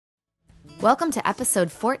Welcome to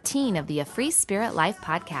episode 14 of the A Free Spirit Life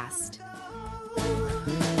podcast.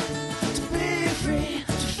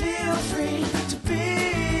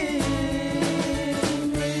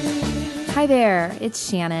 Hi there, it's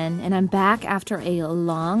Shannon, and I'm back after a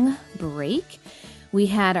long break. We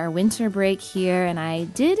had our winter break here, and I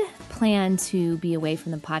did plan to be away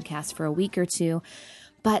from the podcast for a week or two,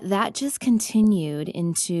 but that just continued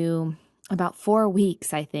into about 4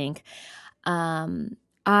 weeks, I think.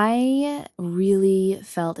 I really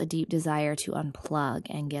felt a deep desire to unplug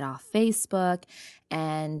and get off Facebook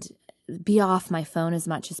and be off my phone as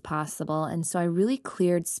much as possible. And so I really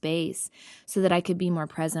cleared space so that I could be more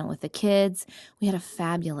present with the kids. We had a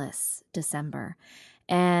fabulous December,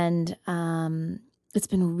 and it's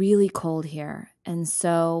been really cold here. And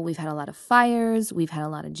so we've had a lot of fires. We've had a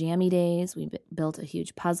lot of jammy days. We built a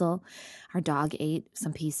huge puzzle. Our dog ate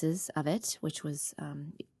some pieces of it, which was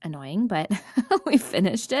annoying, but we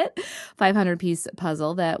finished it. 500-piece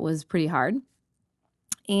puzzle that was pretty hard.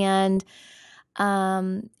 And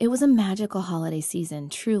it was a magical holiday season,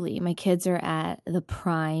 truly. My kids are at the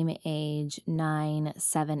prime age, 9,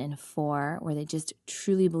 7, and 4, where they just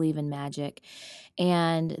truly believe in magic.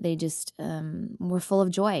 And they just were full of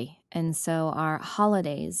joy. And so our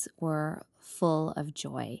holidays were full of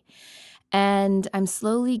joy. And I'm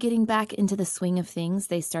slowly getting back into the swing of things.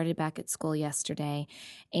 They started back at school yesterday,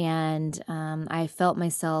 and I felt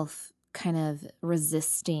myself kind of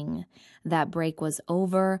resisting that break was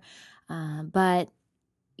over. But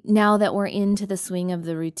now that we're into the swing of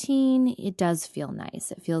the routine, it does feel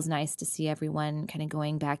nice. It feels nice to see everyone kind of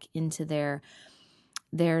going back into their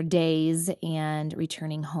days and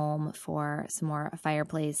returning home for some more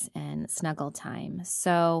fireplace and snuggle time.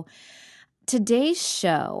 So today's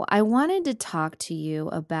show, I wanted to talk to you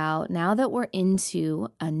about, now that we're into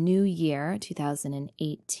a new year,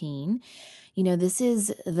 2018, this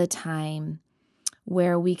is the time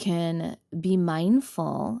where we can be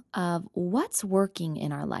mindful of what's working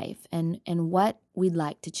in our life and what we'd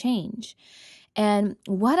like to change. And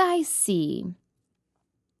what I see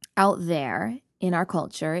out there in our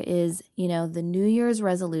culture is, the New Year's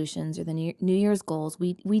resolutions or the New Year's goals,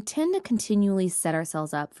 we tend to continually set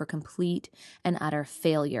ourselves up for complete and utter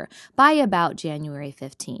failure by about January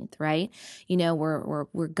 15th, right?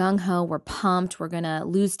 We're gung-ho, we're pumped, we're going to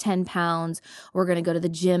lose 10 pounds, we're going to go to the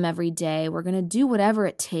gym every day, we're going to do whatever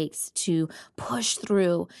it takes to push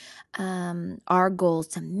through our goals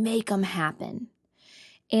to make them happen.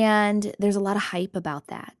 And there's a lot of hype about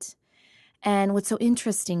that. And what's so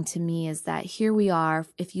interesting to me is that here we are,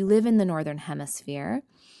 if you live in the Northern Hemisphere,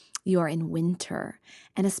 you are in winter.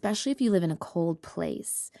 And especially if you live in a cold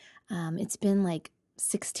place, it's been like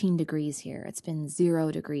 16 degrees here. It's been 0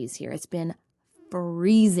 degrees here. It's been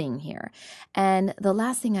freezing here. And the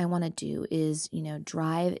last thing I want to do is,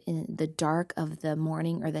 drive in the dark of the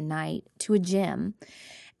morning or the night to a gym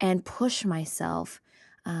and push myself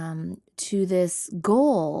to this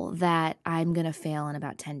goal that I'm going to fail in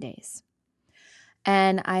about 10 days.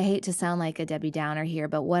 And I hate to sound like a Debbie Downer here,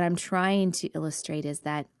 but what I'm trying to illustrate is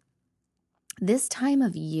that this time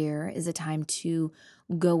of year is a time to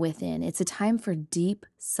go within. It's a time for deep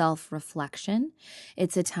self-reflection.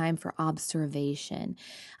 It's a time for observation.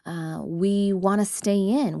 We want to stay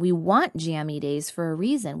in. We want jammy days for a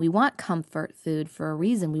reason. We want comfort food for a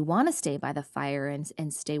reason. We want to stay by the fire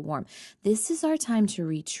and stay warm. This is our time to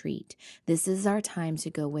retreat. This is our time to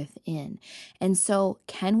go within. And so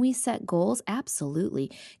can we set goals?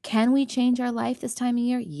 Absolutely. Can we change our life this time of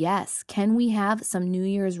year? Yes. Can we have some New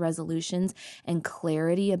Year's resolutions and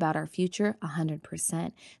clarity about our future? 100%.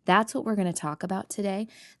 That's what we're going to talk about today.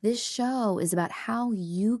 This show is about how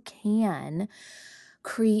you can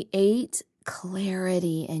create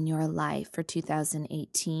clarity in your life for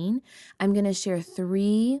 2018. I'm going to share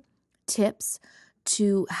 3 tips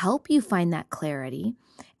to help you find that clarity.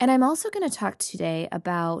 And I'm also going to talk today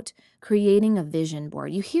about creating a vision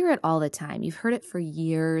board. You hear it all the time. You've heard it for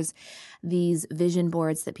years, these vision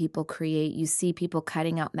boards that people create. You see people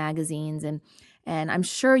cutting out magazines, and I'm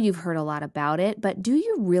sure you've heard a lot about it, but do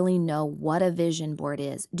you really know what a vision board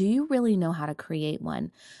is? Do you really know how to create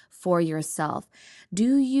one for yourself?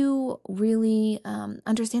 Do you really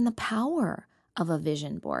understand the power of a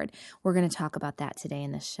vision board? We're going to talk about that today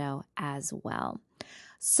in the show as well.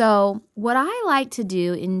 So what I like to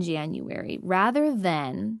do in January, rather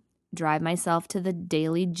than drive myself to the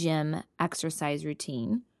daily gym exercise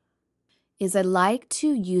routine, is I like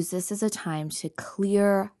to use this as a time to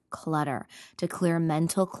clear clutter, to clear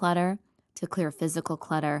mental clutter, to clear physical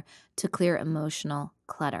clutter, to clear emotional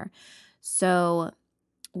clutter. So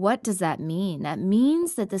what does that mean? That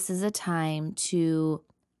means that this is a time to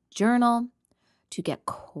journal, to get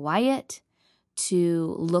quiet,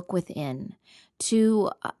 to look within, to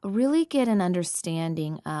really get an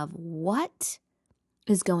understanding of what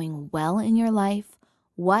is going well in your life,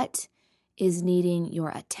 what is needing your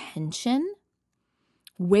attention,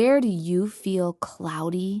 where do you feel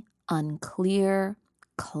cloudy, unclear,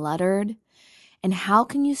 cluttered, and how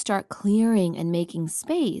can you start clearing and making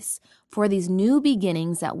space for these new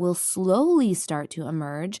beginnings that will slowly start to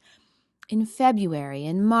emerge in February,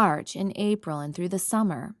 in March, in April, and through the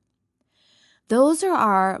summer. Those are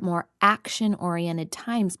our more action-oriented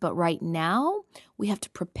times, but right now we have to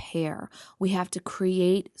prepare. We have to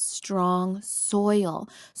create strong soil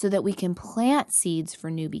so that we can plant seeds for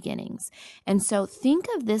new beginnings. And so think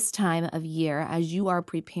of this time of year as you are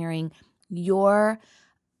preparing your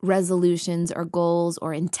resolutions or goals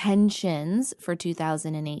or intentions for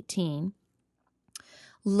 2018.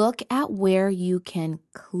 Look at where you can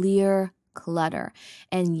clear clutter.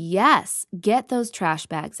 And yes, get those trash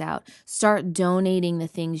bags out. Start donating the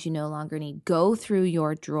things you no longer need. Go through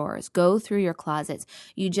your drawers. Go through your closets.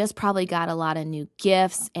 You just probably got a lot of new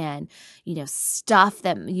gifts and, stuff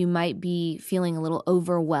that you might be feeling a little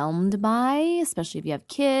overwhelmed by, especially if you have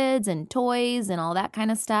kids and toys and all that kind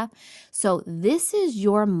of stuff. So this is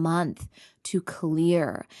your month to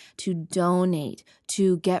clear, to donate,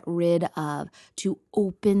 to get rid of, to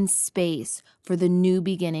open space for the new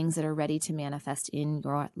beginnings that are ready to manifest in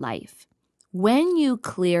your life. When you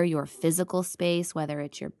clear your physical space, whether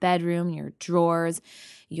it's your bedroom, your drawers,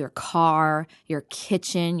 your car, your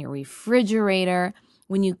kitchen, your refrigerator,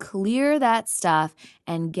 when you clear that stuff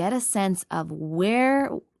and get a sense of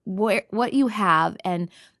what you have and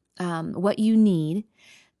what you need,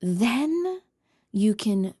 then you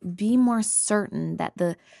can be more certain that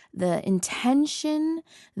the intention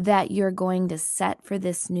that you're going to set for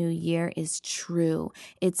this new year is true.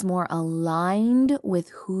 It's more aligned with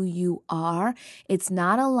who you are. It's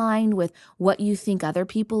not aligned with what you think other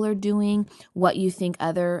people are doing, what you think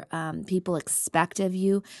other people expect of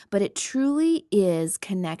you, but it truly is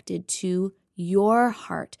connected to your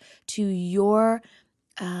heart, to your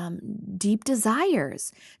deep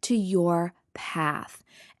desires, to your path.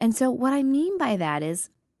 And so what I mean by that is,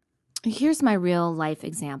 here's my real life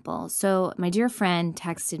example. So my dear friend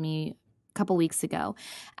texted me a couple weeks ago,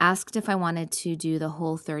 asked if I wanted to do the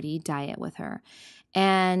Whole30 diet with her.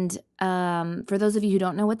 And for those of you who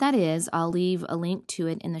don't know what that is, I'll leave a link to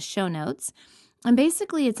it in the show notes. And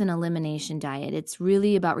basically, it's an elimination diet. It's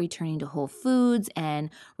really about returning to whole foods and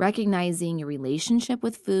recognizing your relationship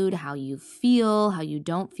with food, how you feel, how you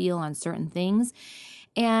don't feel on certain things.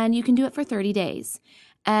 And you can do it for 30 days.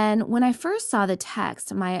 And when I first saw the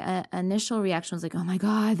text, my initial reaction was like, oh my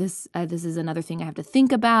God, this is another thing I have to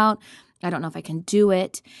think about. I don't know if I can do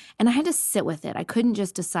it. And I had to sit with it. I couldn't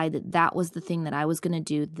just decide that that was the thing that I was going to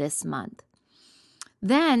do this month.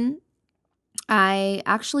 Then I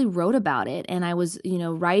actually wrote about it, and I was,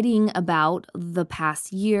 writing about the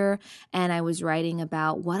past year, and I was writing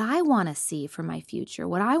about what I want to see for my future,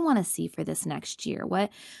 what I want to see for this next year,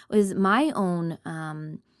 what was my own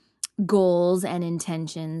goals and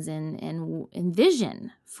intentions and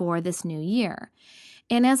vision for this new year.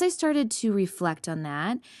 And as I started to reflect on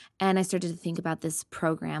that, and I started to think about this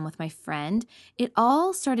program with my friend, it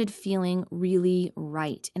all started feeling really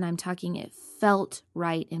right. And I'm talking, it felt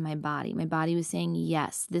right in my body. My body was saying,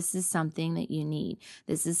 yes, this is something that you need.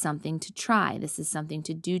 This is something to try. This is something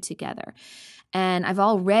to do together. And I've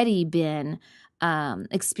already been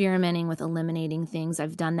experimenting with eliminating things.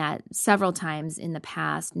 I've done that several times in the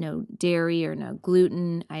past. No dairy or no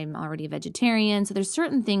gluten. I'm already a vegetarian. So there's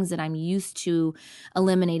certain things that I'm used to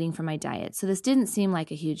eliminating from my diet. So this didn't seem like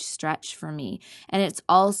a huge stretch for me. And it's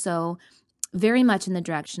also very much in the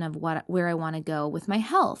direction of where I want to go with my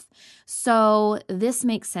health. So this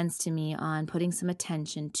makes sense to me on putting some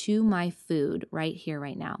attention to my food right here,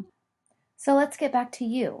 right now. So let's get back to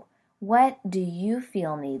you. What do you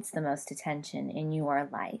feel needs the most attention in your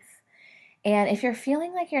life? And if you're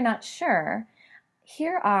feeling like you're not sure,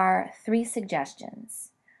 here are 3 suggestions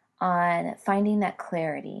on finding that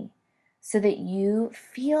clarity so that you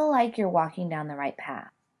feel like you're walking down the right path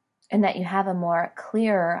and that you have a more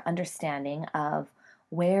clearer understanding of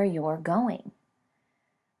where you're going.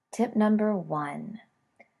 Tip number 1,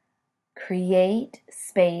 create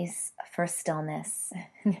space for stillness.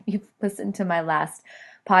 If you've listened to my last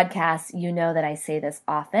podcast, you know that I say this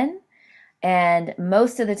often, and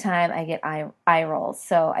most of the time I get eye rolls,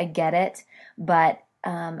 so I get it, but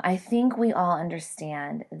I think we all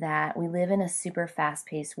understand that we live in a super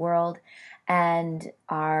fast-paced world and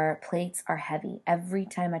our plates are heavy. Every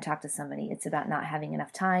time I talk to somebody, it's about not having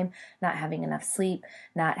enough time, not having enough sleep,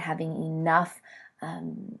 not having enough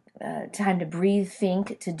time to breathe,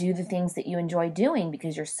 think, to do the things that you enjoy doing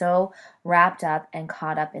because you're so wrapped up and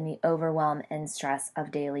caught up in the overwhelm and stress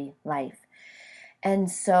of daily life.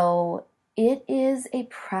 And so it is a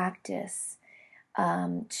practice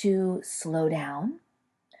to slow down,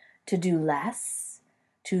 to do less,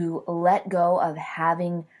 to let go of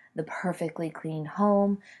having the perfectly clean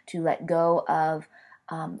home, to let go of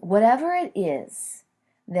whatever it is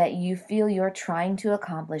that you feel you're trying to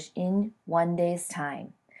accomplish in one day's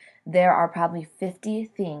time. There are probably 50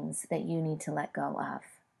 things that you need to let go of.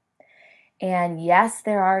 And yes,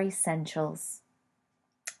 there are essentials.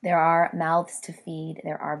 There are mouths to feed.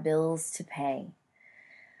 There are bills to pay.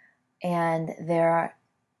 And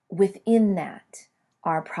within that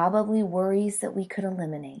are probably worries that we could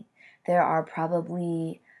eliminate. There are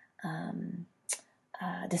probably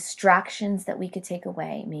distractions that we could take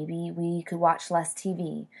away. Maybe we could watch less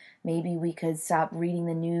TV. Maybe we could stop reading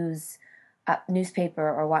the newspaper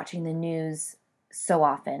or watching the news so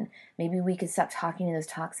often. Maybe we could stop talking to those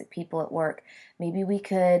toxic people at work. Maybe we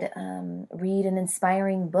could read an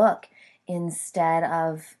inspiring book instead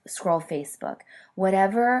of scroll Facebook.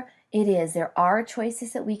 Whatever it is, there are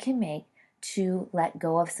choices that we can make to let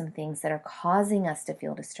go of some things that are causing us to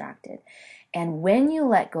feel distracted. And when you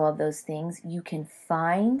let go of those things, you can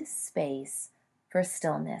find space for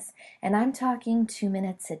stillness. And I'm talking 2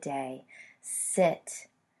 minutes a day. Sit,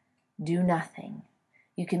 do nothing.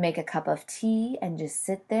 You can make a cup of tea and just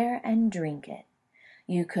sit there and drink it.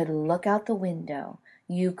 You could look out the window.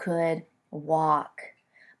 You could walk.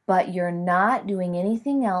 But you're not doing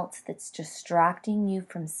anything else that's distracting you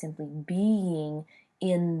from simply being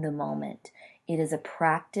in the moment. It is a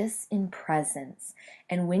practice in presence.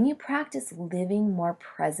 And when you practice living more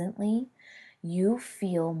presently, you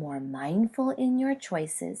feel more mindful in your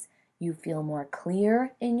choices. You feel more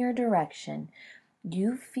clear in your direction.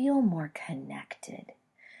 You feel more connected.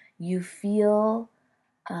 You feel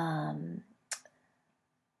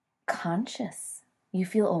conscious. You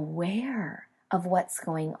feel aware of what's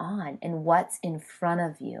going on and what's in front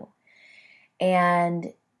of you.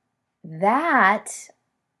 And that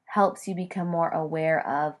helps you become more aware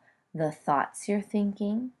of the thoughts you're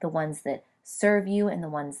thinking, the ones that serve you and the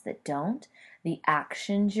ones that don't, the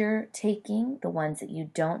actions you're taking, the ones that you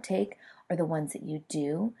don't take or the ones that you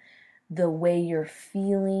do, the way you're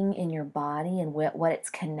feeling in your body and what it's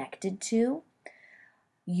connected to.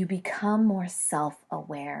 You become more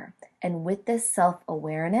self-aware. And with this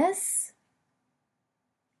self-awareness,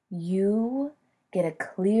 you get a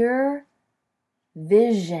clear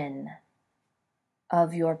vision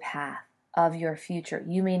of your path, of your future.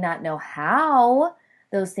 You may not know how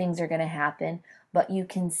those things are going to happen, but you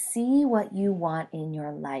can see what you want in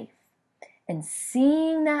your life. And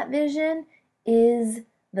seeing that vision is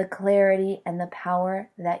the clarity and the power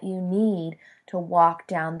that you need to walk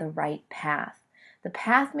down the right path. The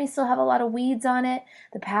path may still have a lot of weeds on it.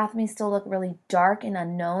 The path may still look really dark and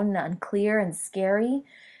unknown and unclear and scary,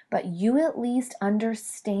 but you at least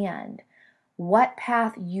understand what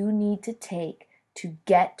path you need to take to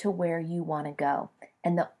get to where you want to go.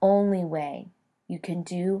 And the only way you can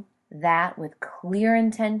do that with clear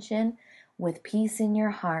intention, with peace in your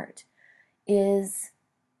heart, is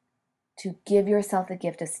to give yourself the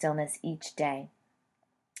gift of stillness each day.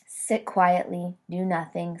 Sit quietly, do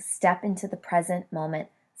nothing, step into the present moment,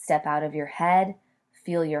 step out of your head,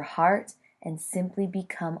 feel your heart, and simply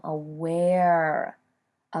become aware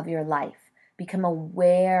of your life. Become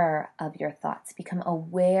aware of your thoughts. Become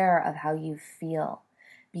aware of how you feel.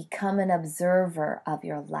 Become an observer of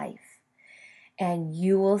your life. And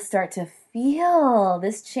you will start to feel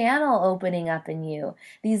this channel opening up in you.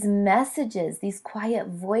 These messages, these quiet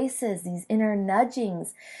voices, these inner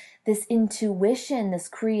nudgings, this intuition, this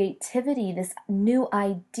creativity, this new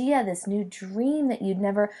idea, this new dream that you'd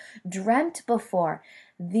never dreamt before.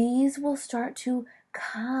 These will start to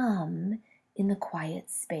come in the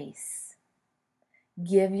quiet space.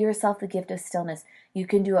 Give yourself the gift of stillness. You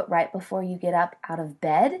can do it right before you get up out of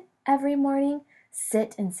bed every morning.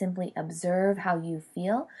 Sit and simply observe how you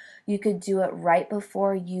feel. You could do it right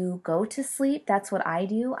before you go to sleep. That's what I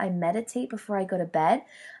do. I meditate before I go to bed.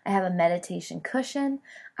 I have a meditation cushion.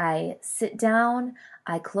 I sit down.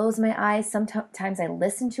 I close my eyes. Sometimes I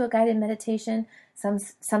listen to a guided meditation.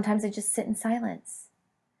 Sometimes I just sit in silence.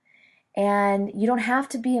 And you don't have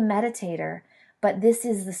to be a meditator, but this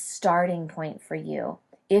is the starting point for you.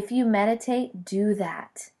 If you meditate, do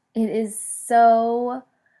that. It is so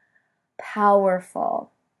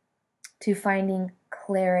powerful to finding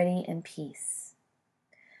clarity and peace.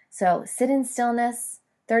 So sit in stillness,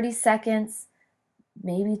 30 seconds,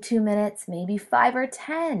 maybe 2 minutes, maybe 5 or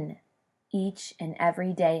 10 each and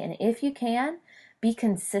every day. And if you can, Be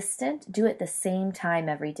consistent. Do it the same time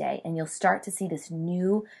every day, and you'll start to see this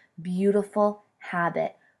new, beautiful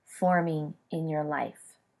habit forming in your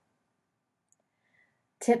life.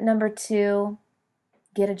 Tip number 2,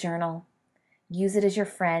 get a journal. Use it as your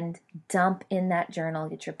friend. Dump in that journal.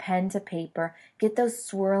 Get your pen to paper. Get those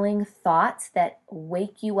swirling thoughts that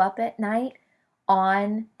wake you up at night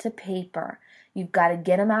on to paper. You've got to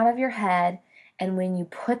get them out of your head. And when you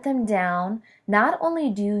put them down, not only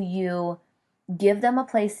do you give them a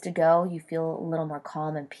place to go, you feel a little more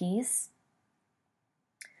calm and peace,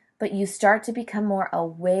 but you start to become more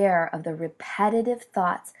aware of the repetitive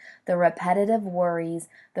thoughts, the repetitive worries,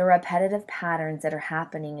 the repetitive patterns that are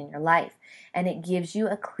happening in your life. And it gives you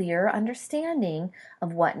a clear understanding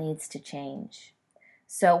of what needs to change.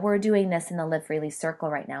 So we're doing this in the Live Freely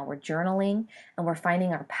Circle right now. We're journaling and we're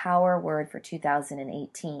finding our power word for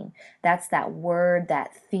 2018. That's that word,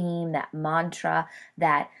 that theme, that mantra,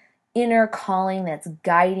 that inner calling that's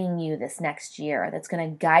guiding you this next year, that's going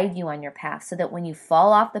to guide you on your path, so that when you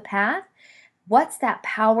fall off the path, what's that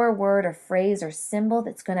power word or phrase or symbol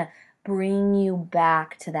that's going to bring you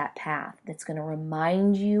back to that path, that's going to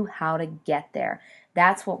remind you how to get there?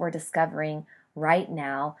 That's what we're discovering right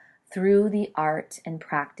now through the art and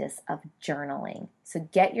practice of journaling. So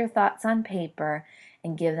get your thoughts on paper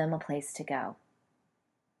and give them a place to go.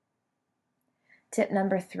 Tip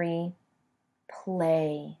number 3,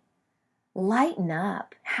 play. Lighten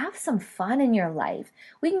up. Have some fun in your life.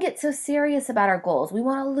 We can get so serious about our goals. We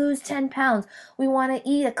want to lose 10 pounds. We want to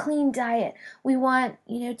eat a clean diet. We want,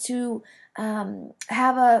 to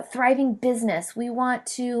have a thriving business. We want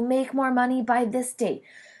to make more money by this date.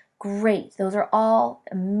 Great. Those are all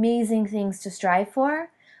amazing things to strive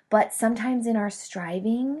for. But sometimes in our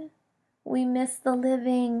striving, we miss the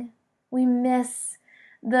living. We miss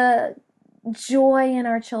the joy in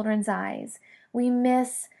our children's eyes. We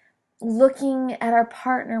miss looking at our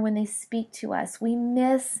partner when they speak to us. We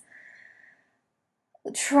miss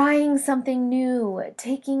trying something new,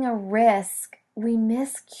 taking a risk. We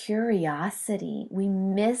miss curiosity. We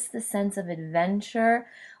miss the sense of adventure.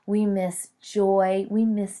 We miss joy. We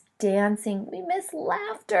miss dancing. We miss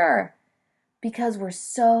laughter because we're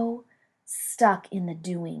so stuck in the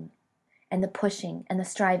doing and the pushing and the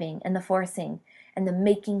striving and the forcing and the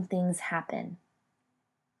making things happen.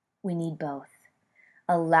 We need both.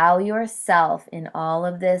 Allow yourself in all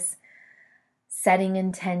of this setting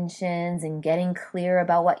intentions and getting clear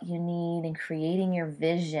about what you need and creating your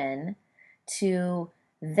vision to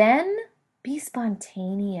then be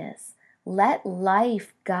spontaneous. Let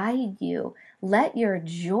life guide you. Let your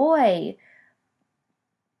joy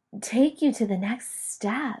take you to the next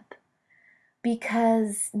step.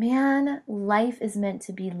 Because, man, life is meant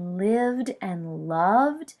to be lived and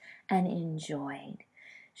loved and enjoyed.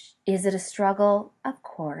 Is it a struggle? Of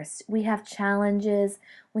course. We have challenges.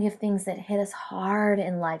 We have things that hit us hard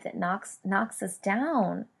in life that knocks us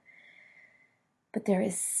down. But there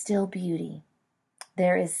is still beauty.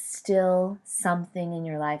 There is still something in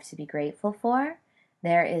your life to be grateful for.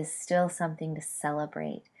 There is still something to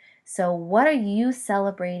celebrate. So what are you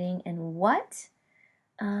celebrating, and what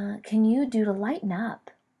can you do to lighten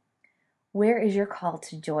up? Where is your call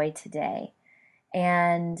to joy today?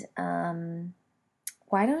 And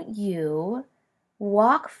why don't you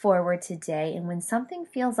walk forward today, and when something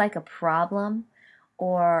feels like a problem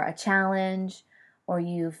or a challenge, or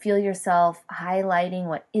you feel yourself highlighting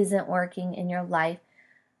what isn't working in your life,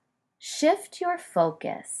 shift your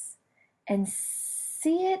focus and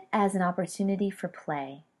see it as an opportunity for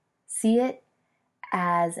play. See it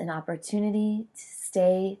as an opportunity to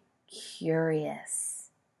stay curious.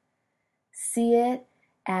 See it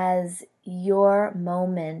as your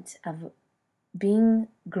moment of being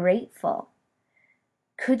grateful.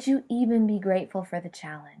 Could you even be grateful for the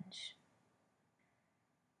challenge?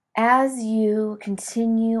 As you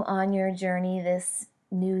continue on your journey this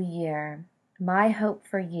new year, my hope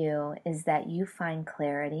for you is that you find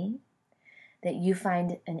clarity, that you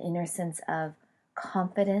find an inner sense of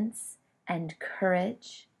confidence and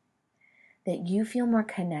courage, that you feel more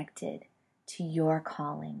connected to your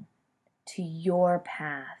calling, to your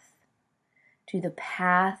path, to the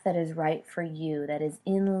path that is right for you, that is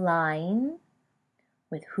in line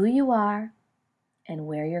with who you are and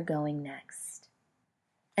where you're going next.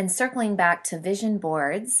 And circling back to vision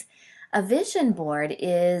boards, a vision board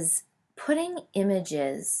is putting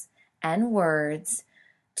images and words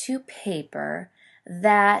to paper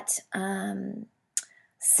that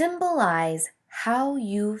symbolize how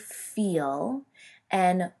you feel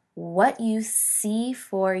and what you see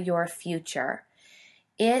for your future.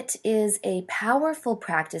 It is a powerful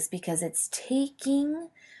practice because it's taking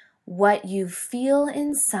what you feel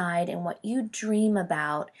inside and what you dream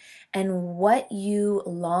about and what you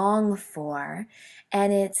long for,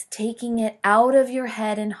 and it's taking it out of your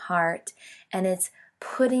head and heart, and it's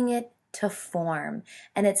putting it to form,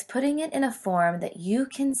 and it's putting it in a form that you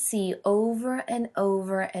can see over and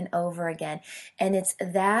over and over again. And it's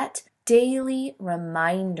that daily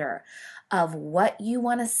reminder of what you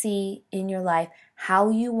want to see in your life, how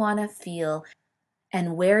you want to feel,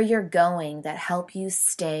 and where you're going that help you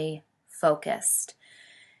stay focused.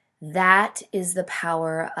 That is the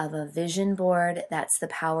power of a vision board. That's the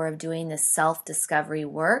power of doing this self-discovery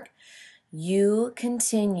work. You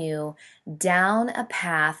continue down a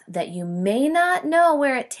path that you may not know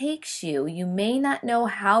where it takes you. You may not know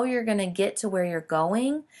how you're going to get to where you're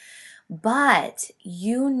going, but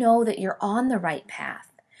you know that you're on the right path.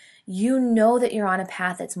 You know that you're on a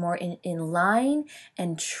path that's more in line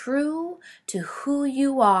and true to who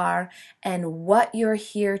you are and what you're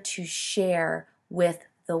here to share with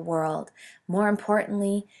the world. More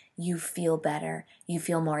importantly, you feel better. You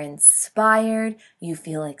feel more inspired. You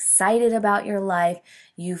feel excited about your life.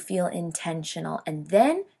 You feel intentional. And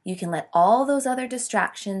then you can let all those other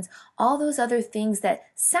distractions, all those other things that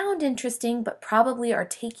sound interesting but probably are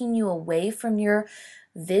taking you away from your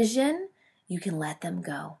vision, you can let them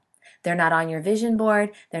go. They're not on your vision board.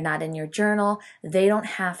 They're not in your journal. They don't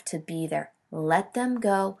have to be there. Let them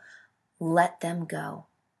go. Let them go.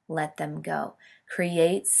 Let them go.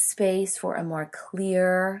 Create space for a more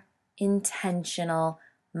clear, intentional,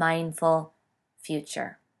 mindful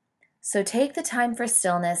future. So take the time for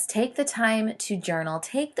stillness, take the time to journal,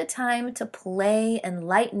 take the time to play and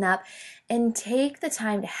lighten up, and take the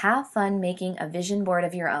time to have fun making a vision board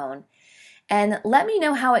of your own. And let me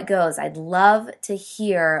know how it goes. I'd love to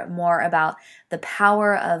hear more about the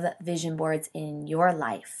power of vision boards in your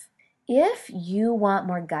life. If you want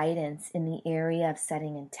more guidance in the area of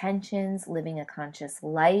setting intentions, living a conscious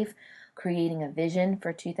life, creating a vision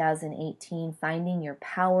for 2018, finding your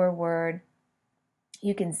power word,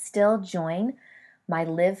 you can still join my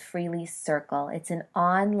Live Freely Circle. It's an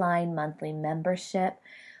online monthly membership.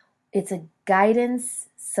 It's a guidance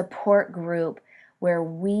support group where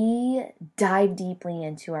we dive deeply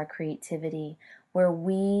into our creativity, where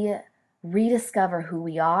we rediscover who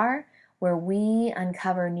we are, where we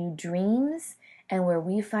uncover new dreams, and where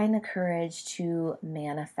we find the courage to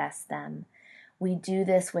manifest them. We do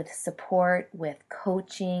this with support, with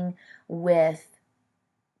coaching, with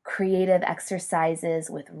creative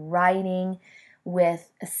exercises, with writing,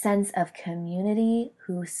 with a sense of community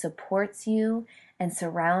who supports you and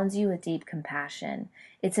surrounds you with deep compassion.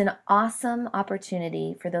 It's an awesome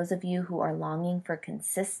opportunity for those of you who are longing for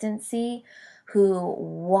consistency, who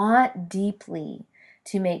want deeply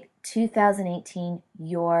to make 2018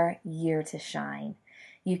 your year to shine.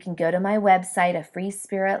 You can go to my website,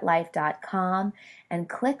 afreespiritlife.com, and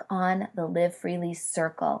click on the Live Freely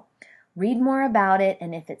Circle. Read more about it,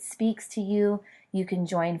 and if it speaks to you, you can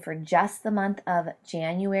join for just the month of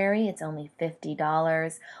January. It's only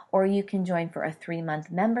 $50, or you can join for a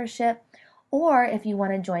 3-month membership, or if you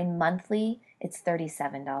want to join monthly, it's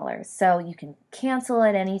 $37. So you can cancel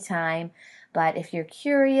at any time, but if you're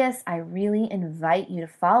curious, I really invite you to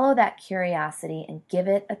follow that curiosity and give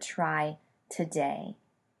it a try today.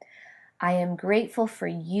 I am grateful for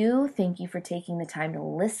you. Thank you for taking the time to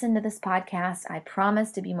listen to this podcast. I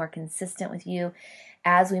promise to be more consistent with you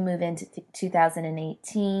as we move into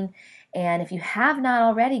 2018. And if you have not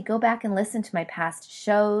already, go back and listen to my past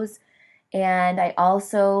shows. And I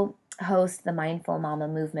also host the Mindful Mama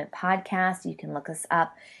Movement podcast. You can look us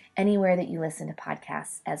up anywhere that you listen to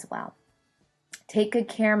podcasts as well. Take good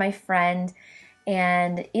care, my friend.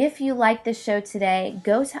 And if you like this show today,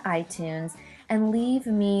 go to iTunes and leave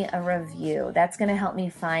me a review. That's going to help me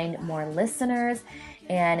find more listeners,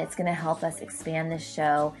 and it's going to help us expand this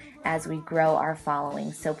show as we grow our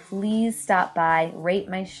following. So please stop by, rate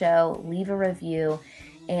my show, leave a review,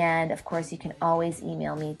 and of course you can always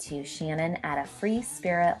email me to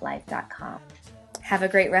Shannon@afreespiritlife.com. Have a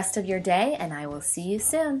great rest of your day, and I will see you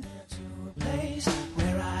soon.